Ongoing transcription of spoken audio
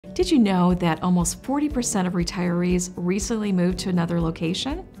Did you know that almost 40% of retirees recently moved to another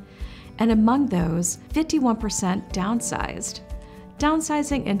location? And among those, 51% downsized.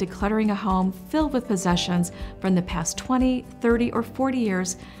 Downsizing and decluttering a home filled with possessions from the past 20, 30, or 40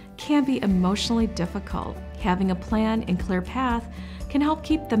 years can be emotionally difficult. Having a plan and clear path can help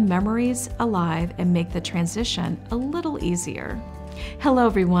keep the memories alive and make the transition a little easier. Hello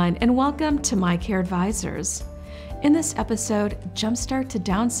everyone, and welcome to My Care Advisors. In this episode, Jumpstart to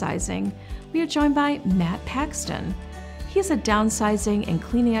Downsizing, we are joined by Matt Paxton. He is a downsizing and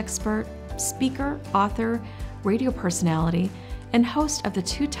cleaning expert, speaker, author, radio personality, and host of the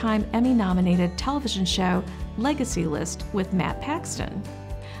two-time Emmy-nominated television show Legacy List with Matt Paxton.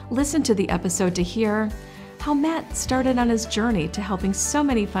 Listen to the episode to hear how Matt started on his journey to helping so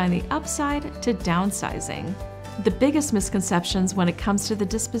many find the upside to downsizing, the biggest misconceptions when it comes to the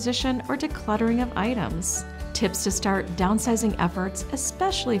disposition or decluttering of items, tips to start downsizing efforts,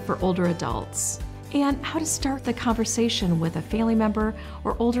 especially for older adults, and how to start the conversation with a family member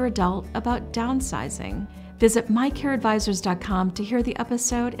or older adult about downsizing. Visit mycareadvisors.com to hear the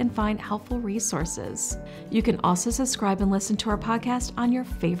episode and find helpful resources. You can also subscribe and listen to our podcast on your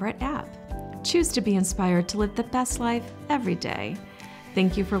favorite app. Choose to be inspired to live the best life every day.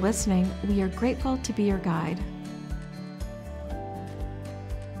 Thank you for listening. We are grateful to be your guide.